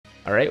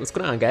Alright, what's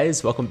going on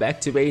guys? Welcome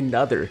back to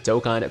another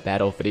Dokkan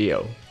battle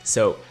video.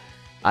 So,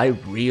 I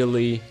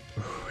really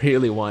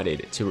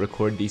wanted to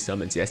record these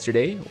summons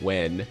yesterday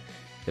when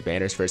the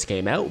banners first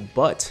came out,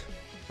 but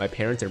my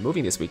parents are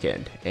moving this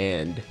weekend,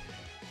 and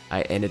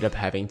I ended up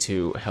having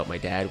to help my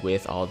dad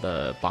with all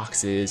the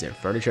boxes and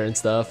furniture and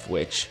stuff,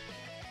 which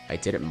I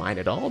didn't mind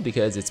at all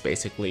because it's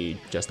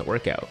basically just a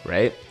workout,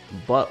 right?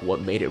 But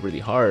what made it really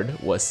hard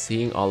was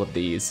seeing all of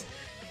these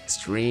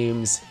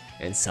streams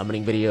and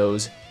summoning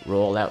videos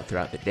roll out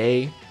throughout the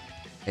day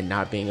and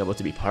not being able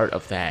to be part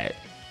of that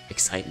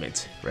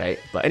excitement, right?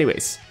 But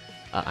anyways,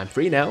 I'm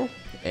free now,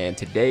 and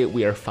today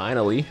we are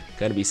finally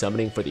going to be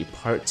summoning for the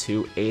Part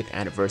 2 8th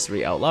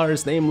Anniversary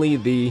LRs, namely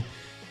the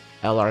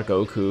LR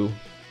Goku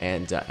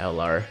and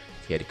LR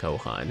Kid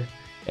Gohan.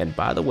 And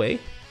by the way,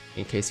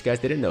 in case you guys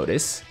didn't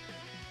notice,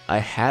 I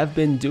have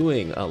been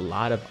doing a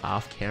lot of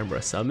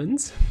off-camera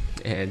summons,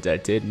 and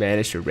did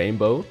manage to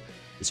rainbow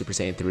the Super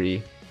Saiyan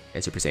 3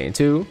 and Super Saiyan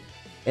 2.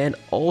 And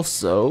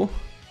also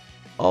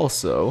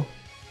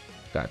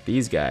got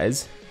these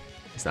guys.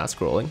 It's not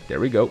scrolling. There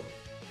we go.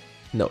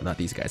 No, not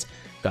these guys.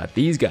 Got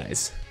these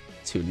guys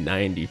to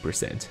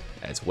 90%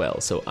 as well.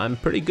 So I'm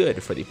pretty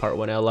good for the Part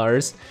 1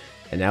 LRs.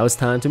 And now it's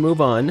time to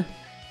move on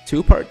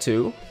to Part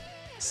 2.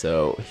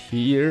 So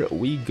here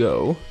we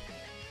go.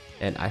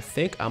 And I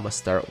think I'm gonna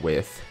start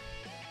with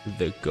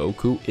the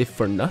Goku. If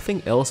for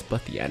nothing else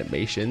but the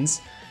animations,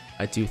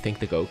 I do think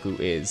the Goku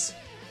is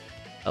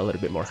a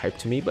little bit more hype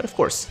to me, but of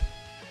course,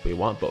 we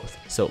want both.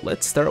 So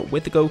let's start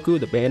with the Goku.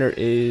 The banner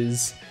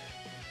is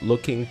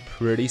looking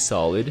pretty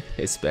solid,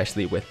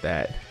 especially with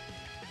that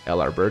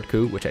LR Bird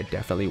Coup, which I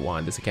definitely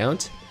want this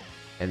account.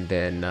 And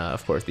then,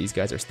 of course, these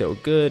guys are still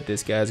good.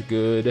 This guy's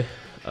good.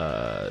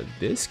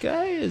 This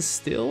guy is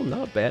still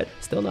not bad.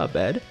 Still not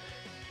bad.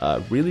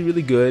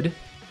 Really good.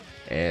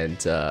 And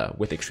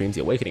with Extremes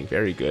the Awakening,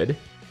 very good.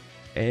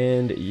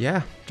 And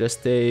yeah,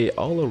 just a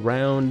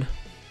all-around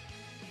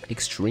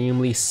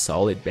extremely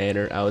solid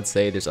banner. I would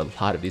say there's a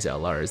lot of these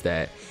LRs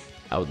that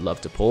I would love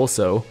to pull.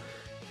 So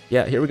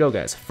yeah, here we go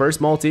guys.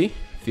 First multi,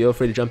 feel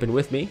free to jump in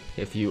with me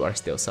if you are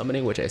still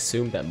summoning, which I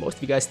assume that most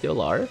of you guys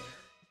still are,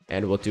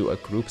 and we'll do a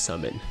group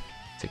summon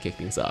to kick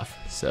things off.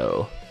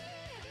 So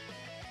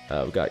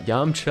we got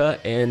Yamcha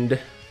and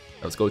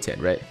that was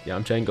Goten, right?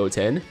 Yamcha and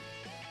Goten.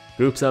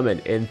 Group summon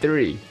in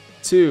 3,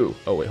 2,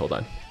 oh wait, hold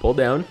on, pull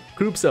down,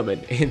 group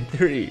summon in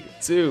 3,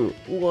 2,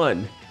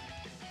 1,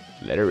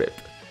 let it rip.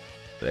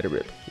 Let it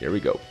rip. Here we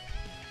go.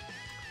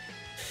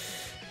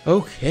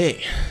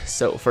 Okay,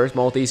 so first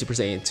multi, Super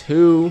Saiyan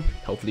 2.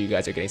 Hopefully you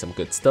guys are getting some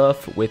good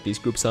stuff with these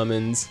group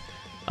summons.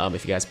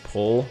 If you guys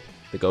pull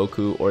the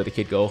Goku or the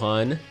Kid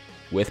Gohan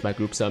with my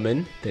group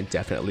summon, then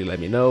definitely let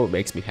me know. It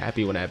makes me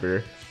happy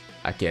whenever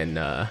I can,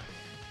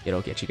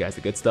 get you guys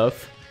the good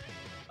stuff.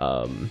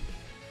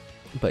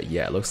 But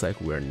yeah, it looks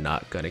like we're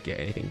not gonna get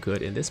anything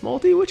good in this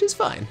multi, which is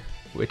fine.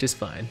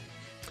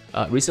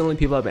 Recently,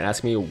 people have been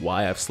asking me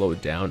why I've slowed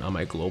down on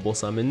my global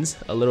summons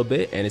a little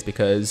bit, and it's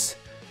because,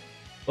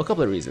 well, a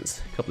couple of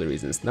reasons.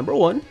 Number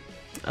one,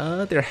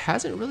 there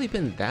hasn't really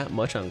been that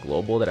much on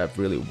global that I've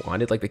really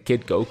wanted. Like the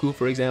Kid Goku,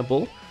 for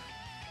example,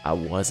 I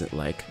wasn't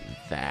like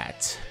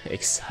that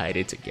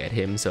excited to get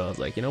him, so I was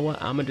like, you know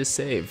what, I'm gonna just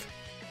save.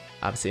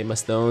 I'm saving my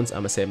stones.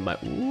 I'm gonna save my.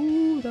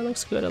 Ooh, that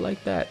looks good. I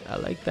like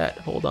that.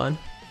 Hold on.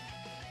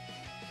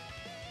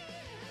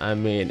 I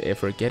mean,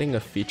 if we're getting a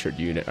featured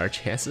unit, our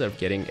chances of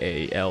getting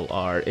a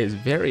LR is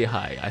very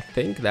high. I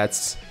think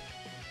that's...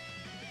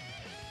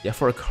 yeah,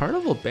 for a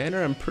Carnival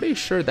banner, I'm pretty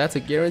sure that's a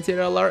guaranteed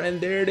LR,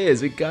 and there it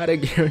is. We got a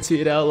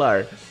guaranteed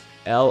LR.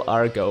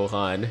 LR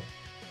Gohan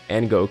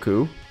and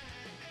Goku.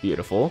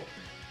 Beautiful.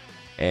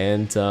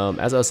 And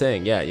as I was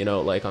saying, yeah,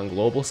 like on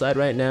global side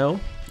right now,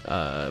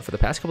 for the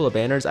past couple of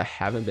banners, I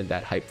haven't been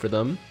that hyped for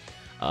them.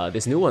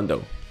 This new one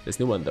though,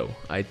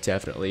 I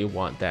definitely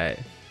want that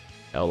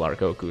LR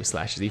Goku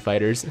 / Z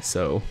Fighters,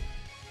 so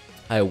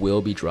I will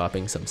be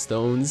dropping some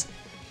stones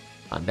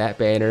on that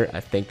banner. I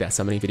think that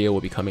summoning video will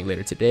be coming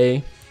later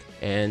today.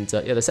 And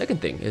yeah, the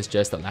second thing is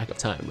just the lack of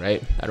time,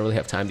 right? I don't really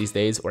have time these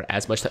days, or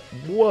as much time.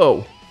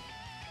 Whoa!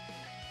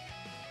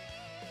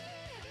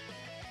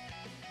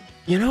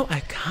 I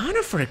kind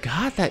of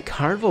forgot that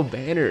Carnival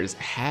banners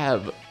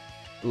have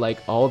like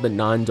all the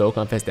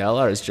non-Dokkan Fest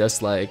LRs,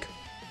 just like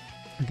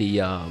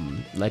the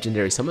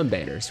legendary summon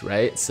banners,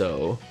 right?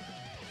 So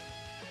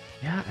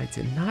yeah, I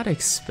did not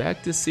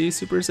expect to see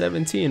Super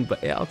 17,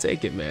 but yeah, I'll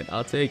take it, man.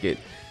 I'll take it.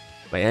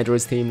 My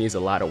androids team needs a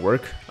lot of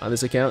work on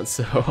this account,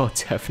 so I'll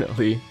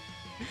definitely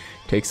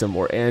take some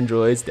more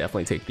androids.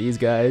 Definitely take these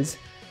guys.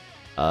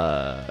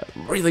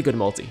 Really good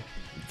multi.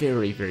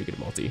 Very good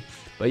multi.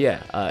 But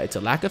yeah, it's a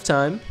lack of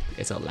time,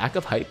 it's a lack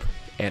of hype,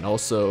 and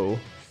also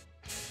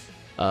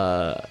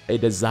a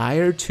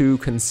desire to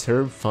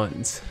conserve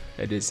funds.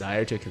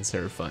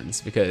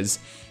 Because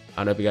I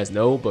don't know if you guys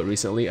know, but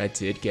recently I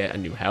did get a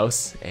new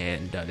house,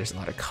 and there's a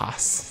lot of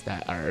costs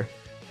that are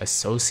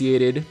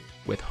associated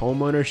with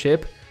home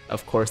ownership.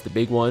 Of course, the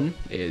big one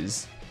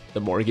is the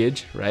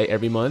mortgage, right,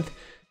 every month.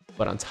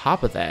 But on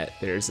top of that,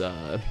 there's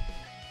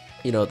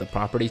you know, the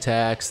property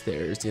tax.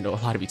 There's, you know,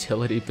 a lot of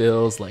utility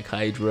bills like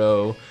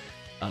hydro,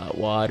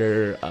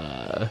 water,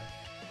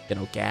 you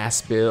know,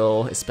 gas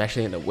bill,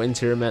 especially in the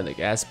winter, man. The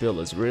gas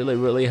bill is really,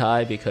 really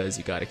high because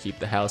you got to keep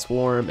the house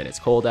warm and it's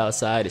cold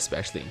outside,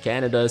 especially in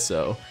Canada.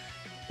 So,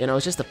 you know,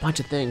 it's just a bunch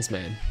of things,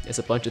 man. It's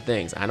a bunch of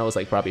things. I know it's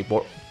like probably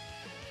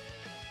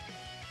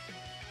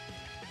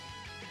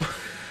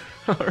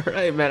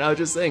Alright, man, I was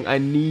just saying, I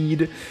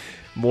need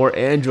more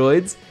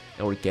androids,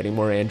 and we're getting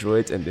more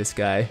androids, and this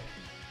guy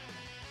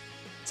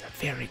is a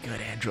very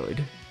good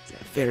android. He's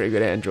a very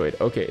good android.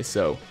 Okay,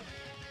 so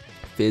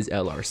Fizz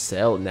LR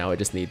Cell. Now I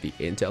just need the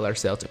Int LR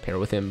Cell to pair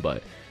with him,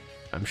 but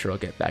I'm sure I'll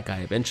get that guy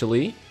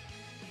eventually.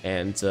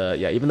 And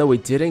yeah, even though we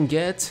didn't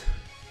get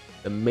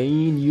the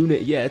main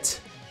unit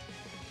yet,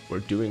 we're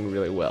doing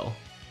really well.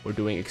 We're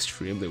doing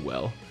extremely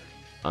well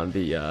on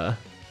the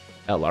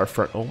LR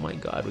front. Oh my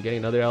god, we're getting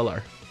another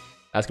LR.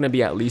 That's gonna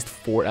be at least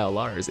 4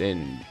 LRs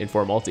in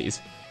 4 multis.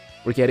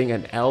 We're getting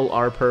an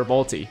LR per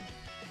multi.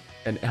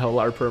 An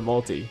LR per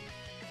multi.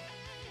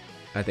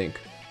 I think.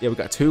 Yeah, we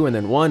got 2 and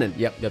then 1, and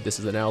yep, this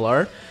is an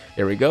LR.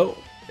 There we go.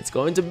 It's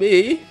going to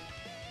be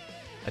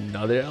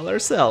another LR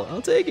cell.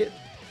 I'll take it.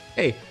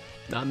 Hey,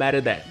 not mad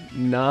at that.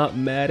 Not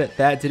mad at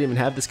that. Didn't even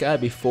have this guy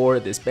before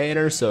this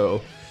banner,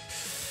 so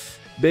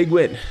big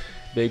win.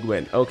 Big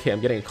win. Okay, I'm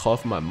getting a call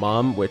from my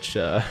mom, which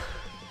I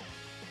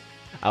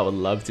would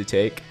love to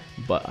take,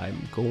 but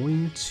I'm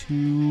going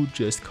to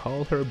just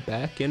call her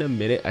back in a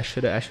minute. I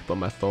should have actually put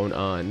my phone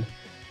on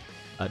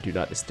do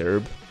not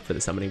disturb for the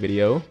summoning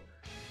video.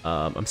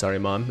 I'm sorry,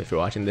 Mom, if you're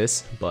watching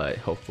this, but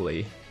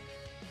hopefully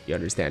you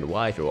understand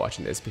why if you're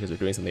watching this, because we're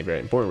doing something very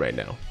important right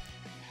now.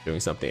 Doing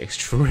something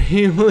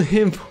extremely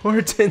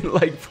important,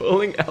 like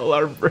pulling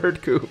LR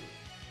Bird Coop.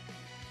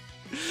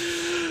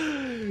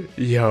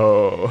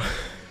 Yo,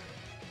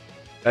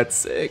 that's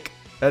sick.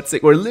 That's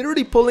sick. We're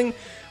literally pulling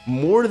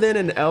more than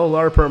an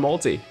LR per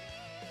multi.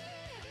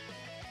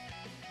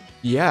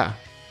 Yeah,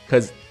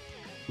 because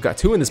we got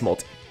 2 in this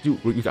multi.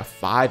 Dude, we got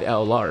 5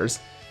 LRs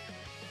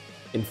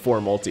in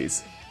 4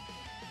 multis.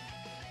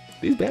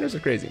 These banners are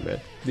crazy, man.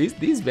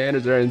 These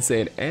banners are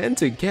insane. And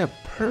to get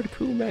Bird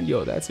Cool, man,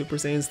 yo, that Super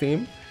Saiyan's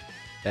team,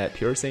 that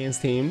Pure Saiyan's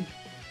team,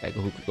 that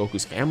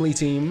Goku's family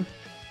team.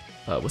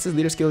 What's his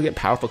leader skill again?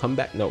 Powerful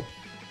Comeback? No.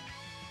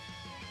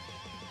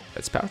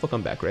 It's Powerful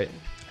Comeback, right?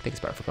 I think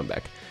it's Powerful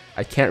Comeback.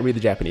 I can't read the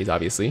Japanese,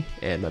 obviously,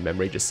 and my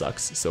memory just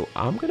sucks. So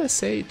I'm gonna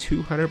say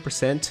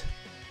 200%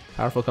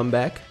 Powerful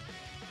Comeback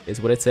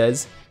is what it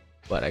says,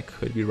 but I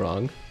could be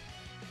wrong.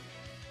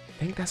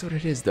 I think that's what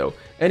it is, though.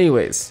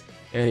 Anyways,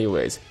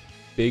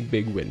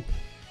 big win.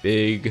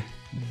 Big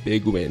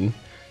win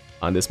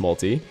on this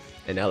multi.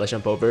 And now let's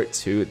jump over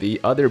to the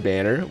other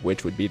banner,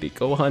 which would be the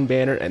Gohan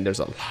banner, and there's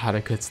a lot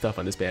of good stuff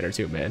on this banner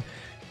too, man.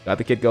 Got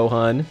the Kid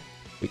Gohan,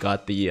 we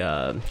got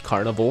the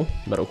Carnival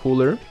Metal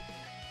Cooler,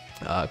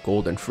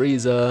 Golden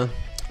Frieza,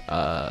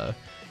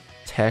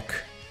 Tech,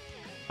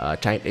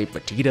 Giant Ape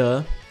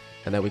Vegeta,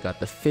 and then we got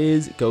the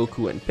Fizz,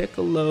 Goku, and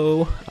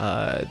Piccolo.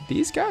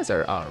 These guys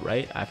are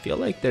alright. I feel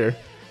like they're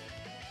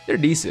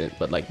decent,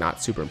 but like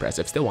not super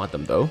impressive. Still want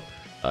them though.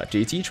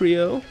 GT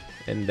Trio,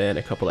 and then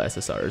a couple of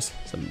SSRs,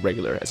 some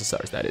regular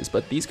SSRs that is.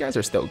 But these guys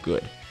are still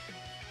good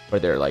for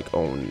their like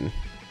own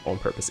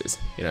purposes.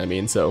 You know what I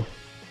mean? So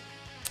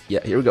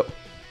yeah, here we go.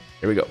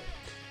 Here we go.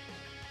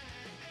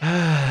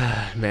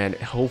 Man,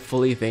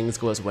 hopefully things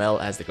go as well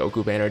as the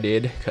Goku banner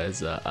did,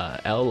 because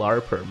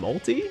LR per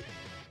multi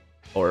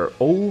or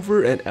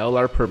over an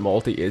LR per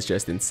multi is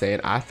just insane.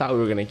 I thought we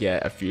were gonna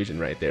get a fusion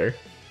right there.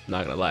 I'm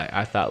not gonna lie.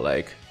 I thought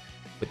like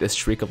with this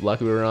streak of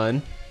luck we were on,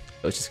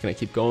 it was just gonna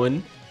keep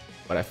going.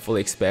 But I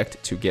fully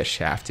expect to get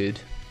shafted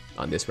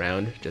on this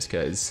round, just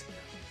because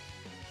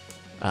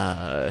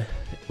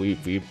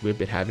we've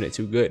been having it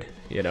too good.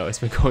 You know, it's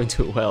been going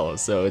too well.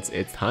 So it's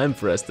time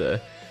for us to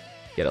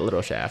get a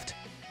little shaft,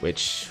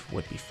 which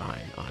would be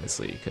fine,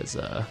 honestly, because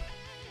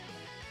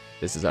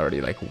this is already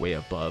like way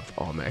above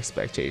all my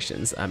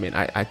expectations. I mean,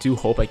 I do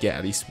hope I get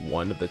at least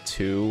one of the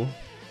 2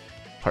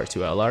 Part 2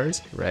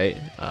 LRs, right?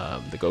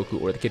 The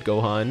Goku or the Kid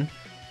Gohan.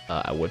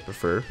 I would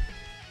prefer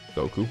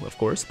Goku, of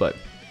course, but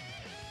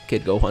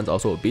Kid Gohan's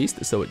also a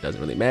beast, so it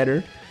doesn't really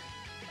matter.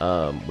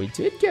 We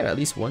did get at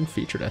least 1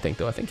 featured, I think,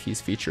 though. I think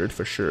he's featured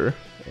for sure.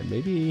 And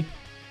maybe...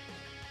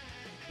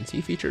 is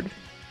he featured?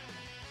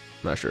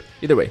 I'm not sure.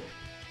 Either way,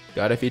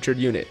 got a featured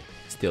unit.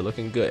 Still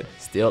looking good.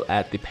 Still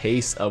at the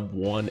pace of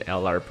 1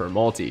 LR per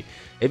multi.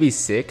 It'd be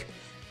sick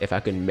if I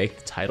could make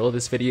the title of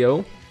this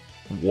video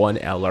 1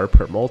 LR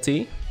per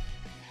multi.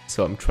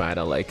 So I'm trying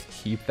to like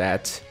keep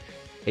that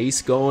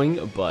pace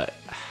going, but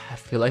I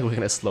feel like we're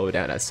gonna slow it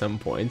down at some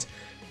point,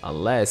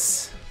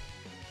 unless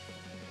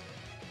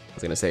I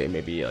was gonna say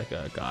maybe like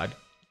a God,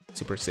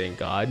 Super Saiyan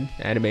God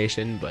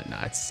animation, but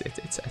nah, it's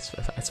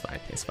fine.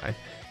 It's fine.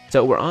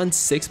 So we're on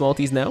 6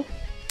 multis now.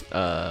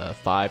 5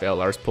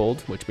 LRs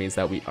pulled, which means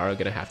that we are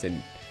gonna have to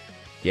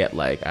get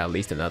like at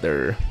least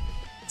another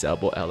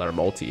double LR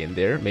multi in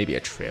there, maybe a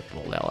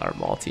triple LR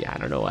multi. I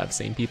don't know. I've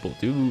seen people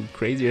do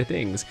crazier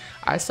things.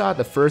 I saw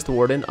the first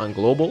Warden on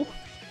Global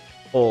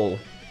pull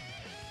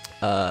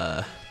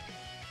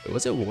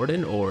Was it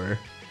Warden or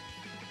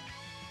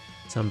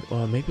some?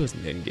 Oh, maybe it was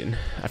Ningen.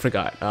 I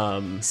forgot.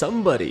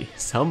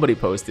 Somebody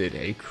posted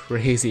a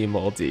crazy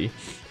multi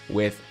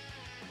with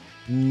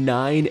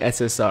 9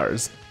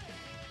 SSRs.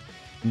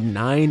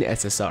 9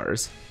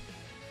 SSRs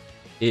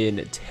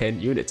in 10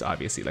 units,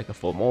 obviously, like a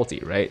full multi,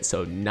 right?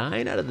 So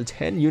 9 out of the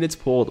 10 units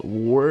pulled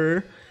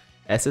were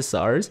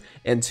SSRs,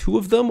 and 2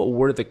 of them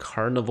were the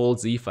Carnival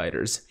Z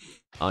fighters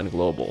on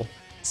Global.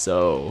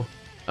 So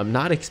I'm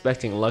not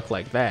expecting luck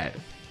like that,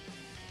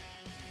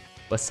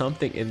 but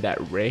something in that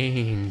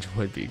range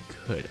would be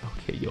good.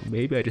 Okay, yo,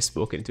 maybe I just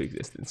spoke it into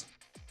existence.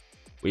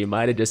 We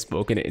might have just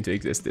spoken it into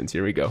existence.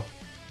 Here we go.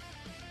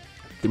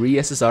 3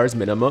 SSRs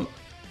minimum.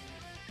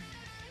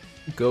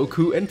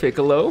 Goku and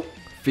Piccolo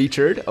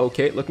featured.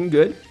 Okay, looking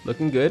good.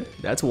 Looking good.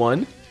 That's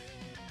 1.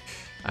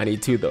 I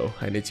need 2 though.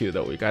 I need 2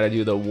 though. We gotta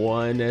do the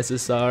 1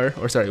 SSR,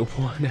 or sorry,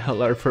 1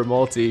 LR per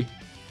multi.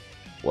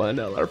 1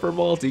 LR per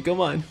multi. Come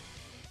on.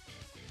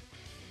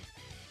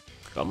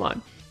 Come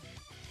on.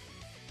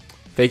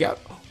 Fake out.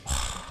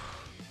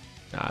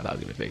 Nah, I thought I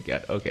was gonna fake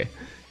out. Okay.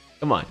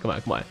 Come on, come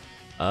on, come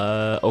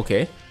on.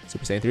 Okay.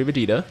 Super Saiyan 3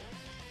 Vegeta.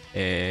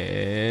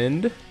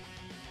 And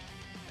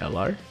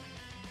LR.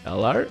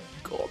 LR.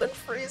 Golden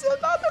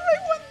Frieza. Not the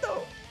right one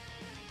though.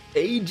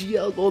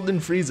 AGL Golden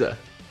Frieza.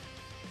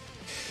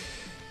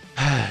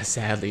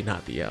 Sadly,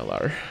 not the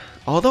LR.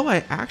 Although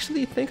I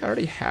actually think I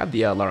already have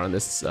the LR on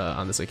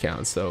this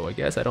account, so I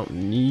guess I don't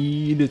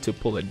need to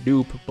pull a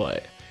dupe,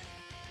 but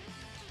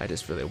I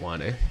just really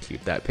want to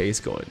keep that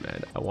pace going,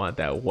 man. I want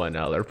that 1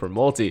 LR per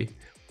multi.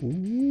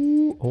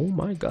 Ooh, oh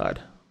my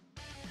god.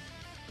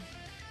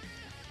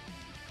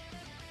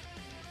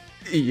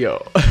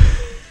 Yo.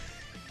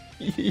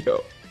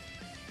 Yo.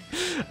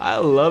 I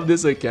love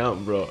this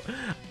account, bro.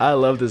 I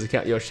love this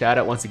account. Yo, shout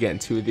out once again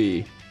to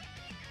the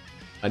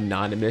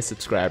anonymous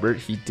subscriber.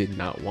 He did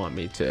not want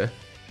me to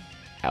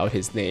out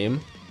his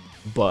name,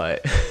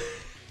 but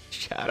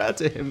shout out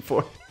to him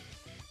for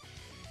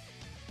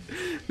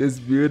this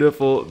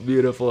beautiful,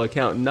 beautiful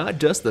account. Not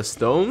just the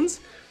stones,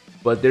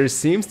 but there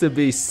seems to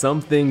be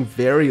something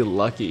very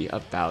lucky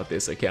about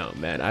this account,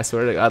 man. I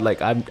swear to God,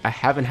 like I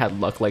haven't had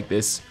luck like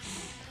this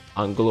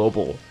on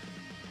Global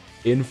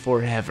in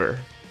forever.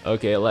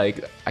 Okay,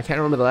 like I can't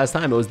remember the last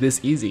time it was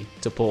this easy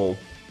to pull,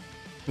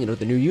 you know,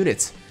 the new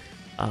units.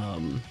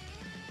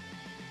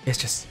 It's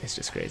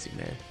just crazy,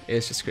 man.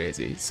 It's just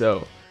crazy.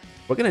 So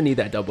we're gonna need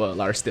that double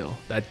LR still,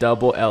 that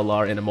double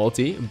LR in a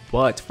multi.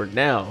 But for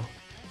now,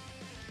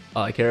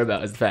 all I care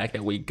about is the fact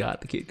that we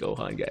got the Kid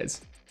Gohan,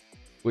 guys.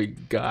 We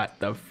got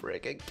the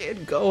freaking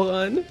Kid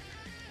Gohan.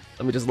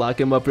 Let me just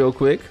lock him up real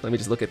quick. Let me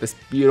just look at this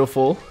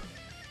beautiful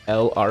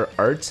LR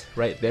art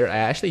right there. I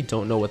actually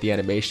don't know what the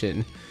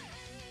animation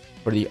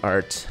for the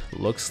art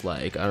looks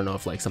like. I don't know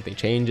if like something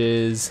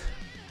changes.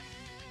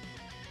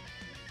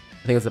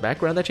 I think it's the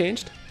background that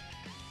changed.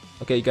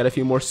 Okay, you got a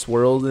few more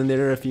swirls in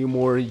there, a few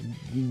more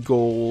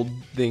gold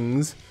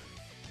things.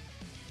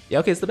 Yeah,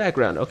 okay, it's the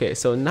background. Okay,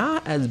 so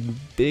not as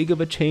big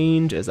of a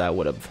change as I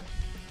would have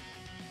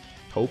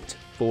hoped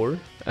for.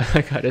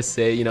 I gotta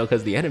say, you know,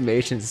 because the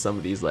animations of some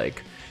of these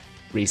like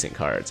recent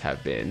cards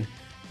have been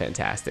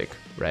fantastic,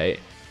 right?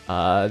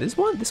 This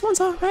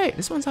one's alright.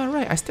 This one's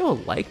alright. I still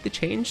like the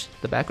change,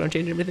 the background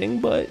change and everything,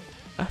 but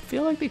I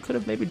feel like they could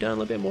have maybe done a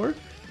little bit more.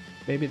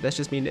 Maybe that's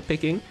just me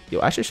nitpicking.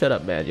 Yo, I should shut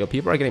up, man. Yo,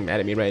 people are getting mad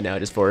at me right now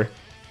just for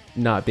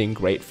not being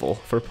grateful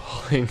for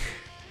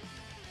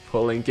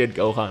pulling Kid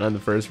Gohan on the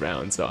first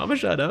round. So I'm gonna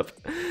shut up.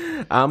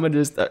 I'm gonna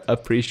just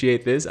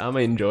appreciate this. I'm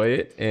gonna enjoy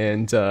it,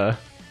 and yo,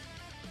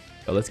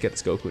 let's get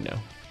this Goku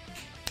now.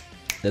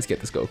 Let's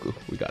get this Goku.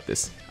 We got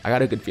this. I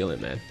got a good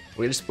feeling, man.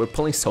 We're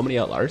pulling so many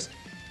LRs.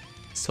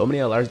 So many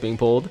LRs being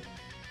pulled.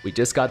 We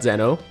just got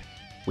Zeno.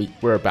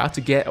 We're about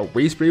to get a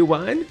Waste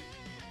Rewind,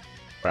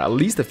 or at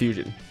least a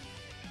fusion.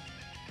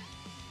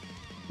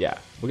 Yeah,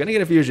 we're gonna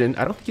get a fusion.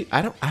 I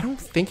don't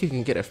think you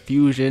can get a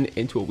fusion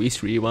into a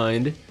Waste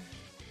Rewind.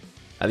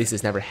 At least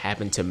it's never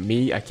happened to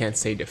me. I can't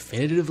say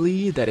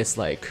definitively that it's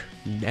like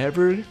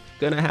never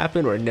gonna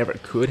happen or never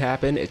could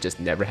happen. It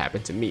just never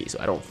happened to me, so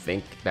I don't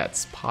think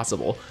that's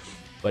possible.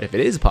 But if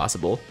it is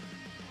possible,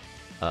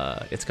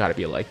 it's gotta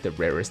be like the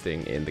rarest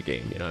thing in the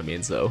game, you know what I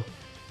mean? So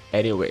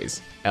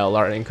anyways,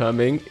 LR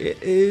incoming.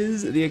 It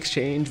is the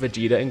exchange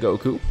Vegeta and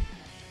Goku.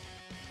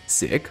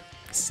 Sick,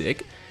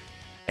 sick.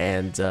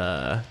 And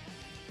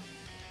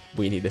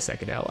we need the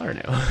second LR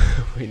now.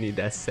 We need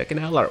that second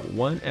LR.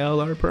 1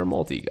 LR per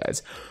multi,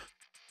 guys.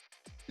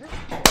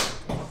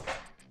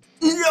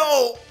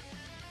 Yo!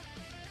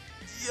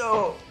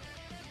 Yo!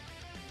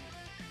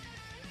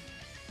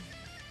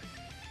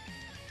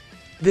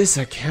 This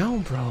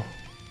account, bro.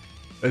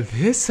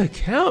 This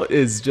account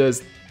is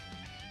just...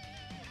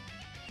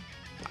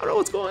 I don't know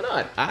what's going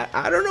on.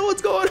 I don't know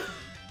what's going on.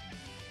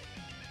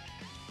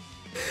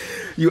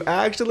 You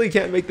actually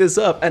can't make this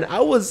up. And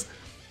I was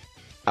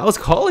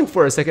calling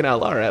for a second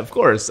LR, of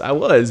course I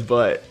was,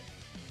 but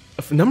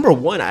number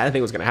one, I didn't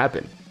think it was gonna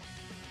happen.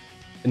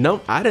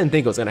 No, I didn't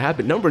think it was gonna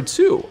happen. Number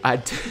two, I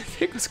didn't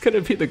think it was gonna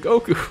be the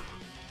Goku.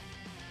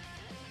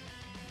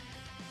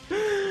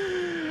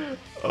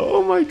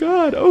 my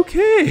god,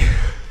 okay.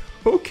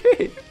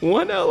 Okay,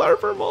 1 LR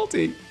per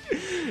multi.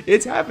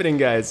 It's happening,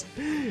 guys.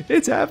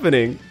 It's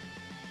happening.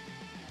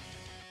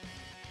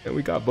 And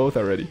we got both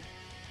already.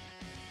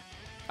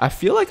 I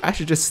feel like I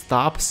should just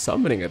stop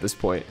summoning at this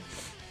point.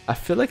 I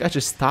feel like I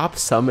should stop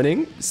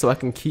summoning so I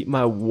can keep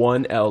my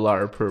 1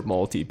 LR per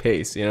multi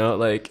pace, you know?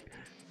 Like,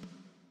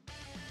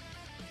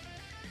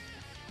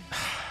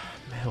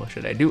 man, what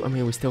should I do? I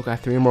mean, we still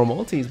got 3 more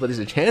multis, but there's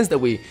a chance that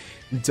we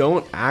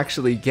don't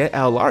actually get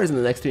LRs in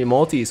the next 3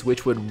 multis,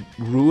 which would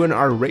ruin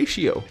our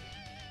ratio.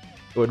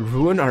 It would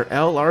ruin our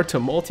LR to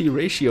multi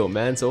ratio,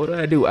 man. So what do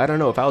I do? I don't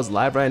know. If I was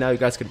live right now, you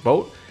guys could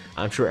vote.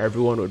 I'm sure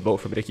everyone would vote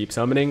for me to keep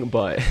summoning,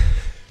 but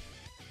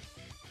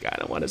I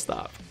don't want to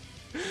stop.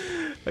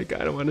 I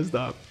kind of want to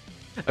stop.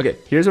 Okay,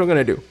 here's what we're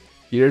going to do.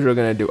 Here's what we're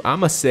going to do. I'm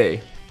going to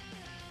say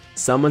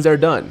summons are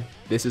done.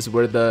 This is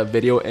where the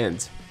video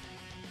ends.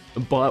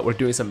 But we're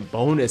doing some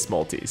bonus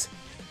multis.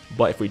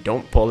 But if we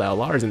don't pull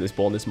LRs in this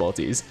bonus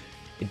multis,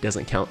 it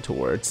doesn't count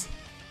towards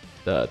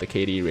the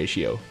KD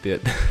ratio,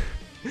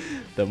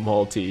 the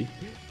multi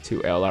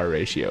to LR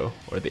ratio,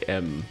 or the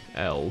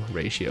ML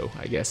ratio,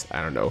 I guess.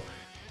 I don't know.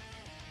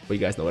 But you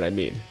guys know what I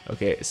mean.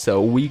 Okay,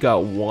 so we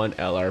got 1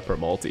 LR per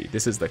multi.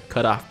 This is the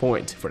cutoff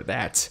point for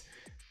that.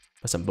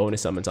 But some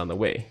bonus summons on the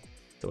way.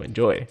 So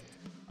enjoy.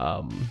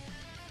 Hold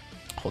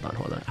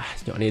on.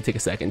 Yo, I need to take a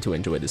second to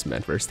enjoy this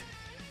man first.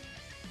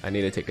 I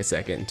need to take a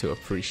second to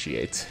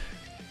appreciate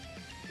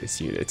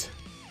this unit.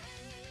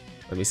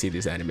 Let me see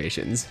these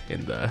animations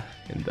in the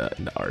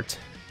art.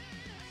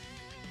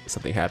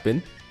 Something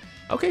happened.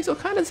 Okay, so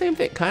kind of the same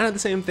thing. Kind of the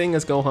same thing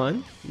as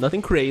Gohan.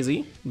 Nothing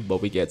crazy,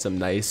 but we get some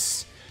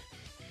nice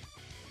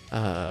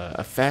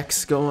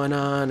effects going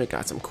on. It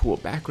got some cool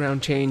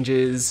background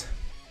changes.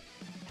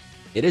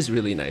 It is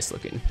really nice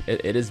looking.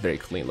 It is very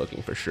clean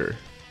looking for sure.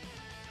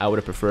 I would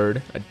have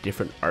preferred a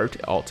different art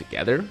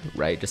altogether,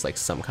 right? Just like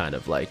some kind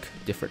of like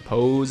different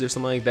pose or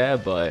something like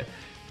that, but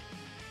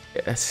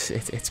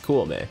it's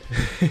cool, man.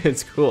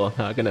 It's cool. I'm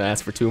not gonna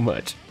ask for too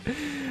much.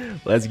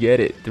 Let's get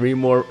it. Three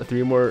more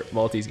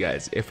multis,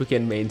 guys. If we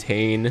can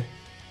maintain,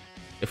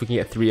 if we can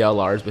get 3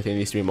 LRs within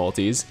these 3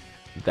 multis,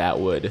 that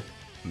would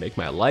make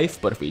my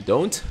life. But if we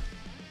don't,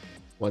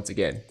 once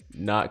again,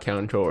 not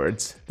count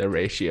towards the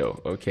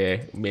ratio.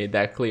 Okay, made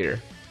that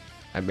clear.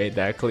 I made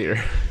that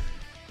clear.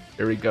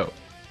 Here we go.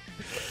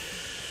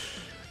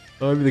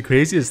 I mean, the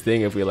craziest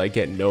thing if we like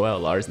get no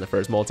LRs in the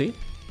first multi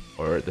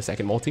or the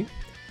second multi,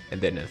 and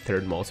then in the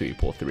third multi we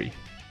pull 3,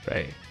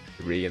 right?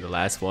 3 in the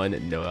last one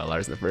and no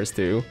LRs in the first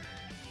 2.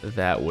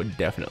 That would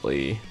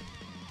definitely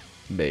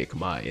make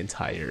my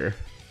year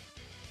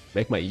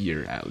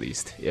at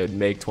least. It would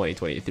make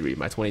 2023.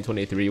 My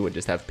 2023 would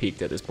just have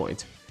peaked at this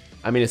point.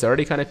 I mean, it's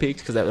already kind of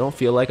peaked because I don't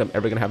feel like I'm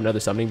ever gonna have another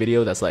summoning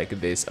video that's like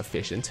this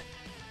efficient.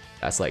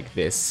 That's like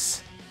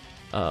this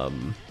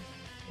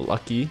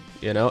lucky,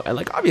 you know? And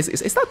like obviously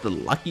it's not the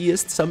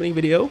luckiest summoning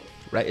video,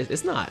 right?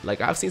 It's not.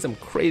 Like I've seen some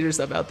crazier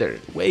stuff out there,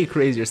 way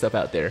crazier stuff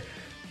out there,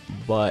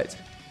 but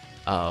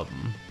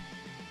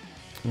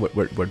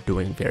we're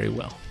doing very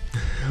well.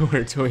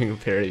 We're doing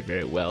very,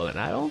 very well, and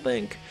I don't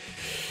think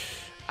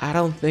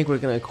we're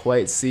gonna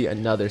quite see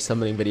another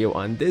summoning video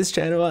on this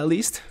channel, at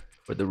least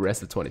for the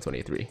rest of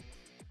 2023.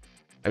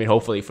 I mean,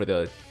 hopefully for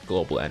the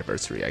global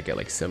anniversary I get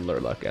like similar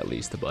luck at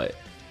least, but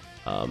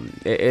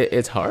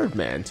it's hard,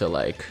 man, to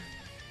like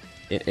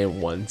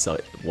in one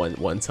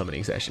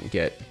summoning session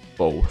get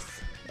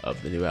both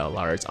of the new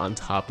LRs on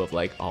top of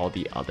like all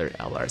the other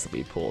LRs that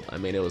we pulled. I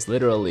mean, it was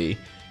literally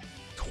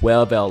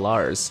 12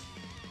 LRs.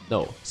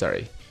 No,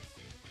 sorry.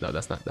 No,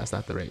 that's not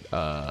the rate.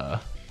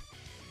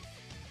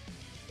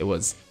 It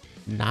was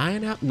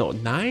 9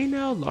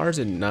 LRs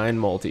and 9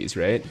 multis,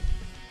 right?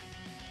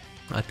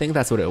 I think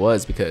that's what it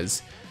was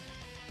because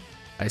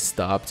I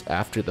stopped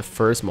after the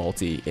first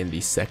multi in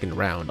the second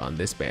round on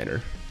this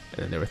banner, and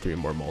then there were 3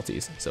 more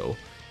multis. So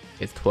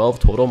it's 12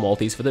 total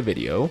multis for the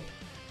video,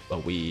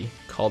 but we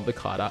called the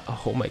cutoff.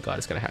 Oh my god,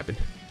 it's gonna happen.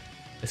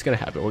 It's gonna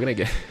happen. We're gonna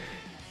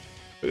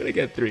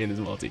get 3 in this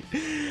multi.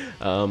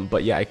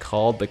 But yeah, I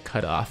called the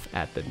cutoff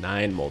at the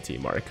 9 multi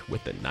mark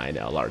with the 9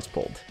 LRs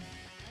pulled.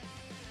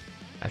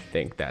 I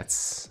think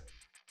that's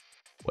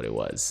what it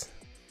was.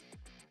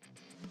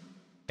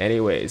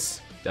 Anyways,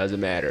 doesn't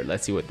matter.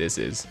 Let's see what this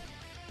is.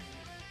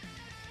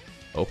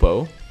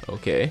 Oppo,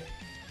 okay.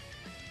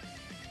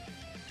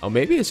 Oh,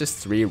 maybe it's just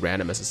 3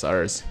 random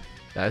SSRs.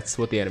 That's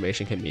what the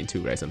animation can mean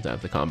too, right?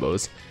 Sometimes the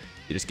combos,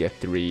 you just get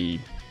 3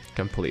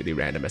 completely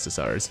random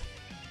SSRs.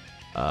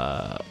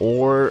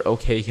 Or,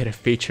 okay, you get a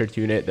featured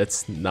unit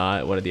that's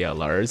not one of the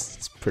LRs.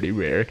 It's pretty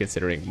rare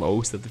considering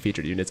most of the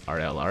featured units are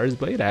LRs,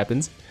 but it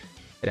happens.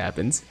 It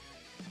happens.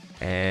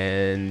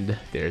 And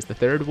there's the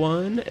 3rd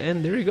one,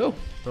 and there you go.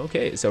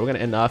 Okay, so we're gonna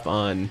end off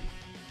on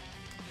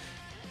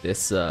this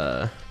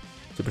Super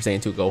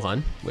Saiyan 2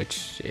 Gohan,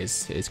 which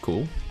is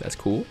cool. That's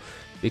cool.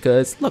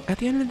 Because, look, at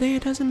the end of the day,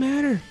 it doesn't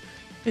matter.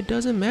 It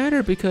doesn't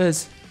matter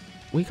because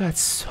we got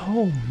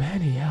so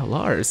many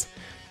LRs.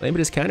 Let me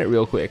just count it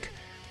real quick.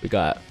 We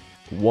got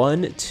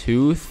 1,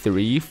 2,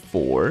 3,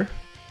 4,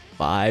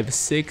 5,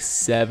 6,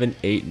 7,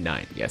 8,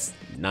 9. Yes,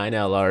 9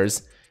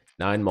 LRs,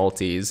 9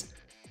 multis,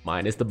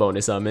 minus the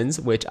bonus summons,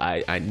 which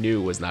I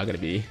knew was not going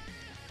to be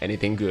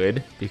anything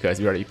good because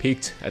we already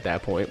peaked at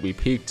that point. We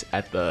peaked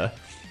at the,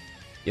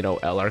 you know,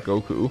 LR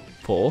Goku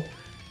pull.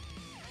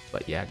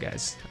 But yeah,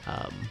 guys,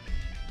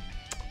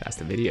 that's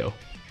the video.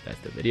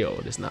 That's the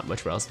video. There's not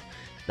much else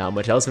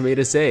for me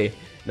to say.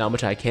 Not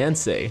much I can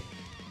say.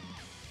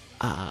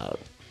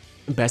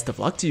 Best of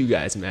luck to you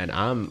guys, man.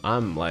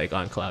 I'm like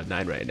on cloud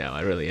 9 right now.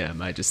 I really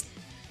am. I just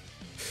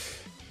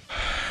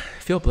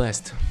feel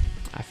blessed.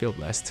 I feel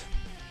blessed.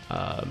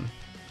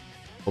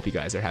 Hope you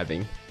guys are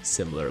having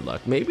similar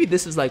luck. Maybe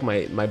this is like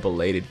my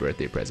belated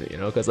birthday present, you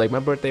know, because like my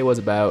birthday was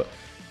about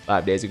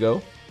 5 days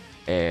ago,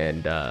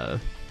 and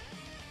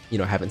you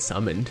know, I haven't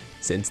summoned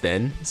since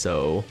then.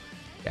 So,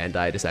 and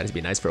I decided to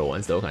be nice for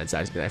once. Dokkan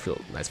decided to be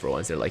nice for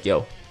once. They're like,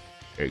 yo,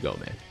 here you go,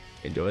 man.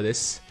 Enjoy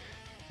this.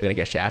 You're gonna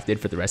get shafted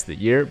for the rest of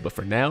the year, but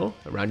for now,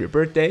 around your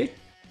birthday,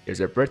 here's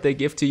our birthday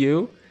gift to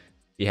you.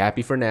 Be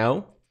happy for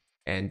now,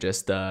 and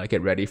just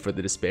get ready for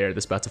the despair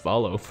that's about to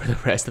follow for the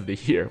rest of the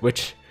year,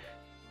 which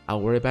I'll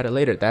worry about it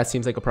later. That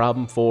seems like a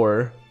problem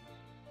for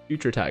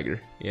future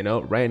Tiger, you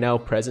know? Right now,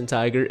 present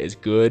Tiger is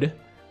good,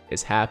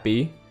 is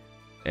happy,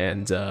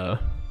 and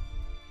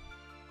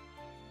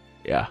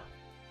yeah,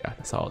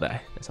 that's all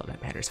that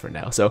matters for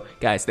now. So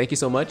guys, thank you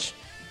so much.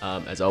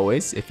 As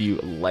always, if you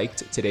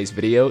liked today's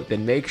video,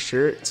 then make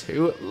sure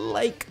to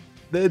like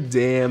the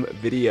damn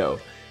video.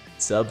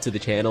 Sub to the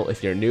channel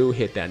if you're new,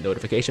 hit that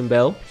notification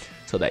bell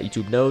so that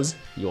YouTube knows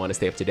you want to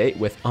stay up to date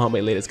with all my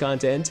latest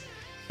content.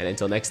 And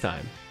until next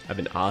time, have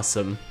an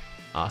awesome,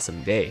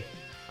 awesome day.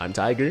 I'm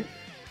Tiger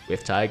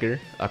with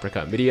Tiger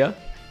Uppercut Media,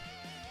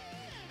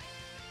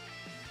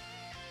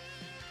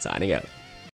 signing out.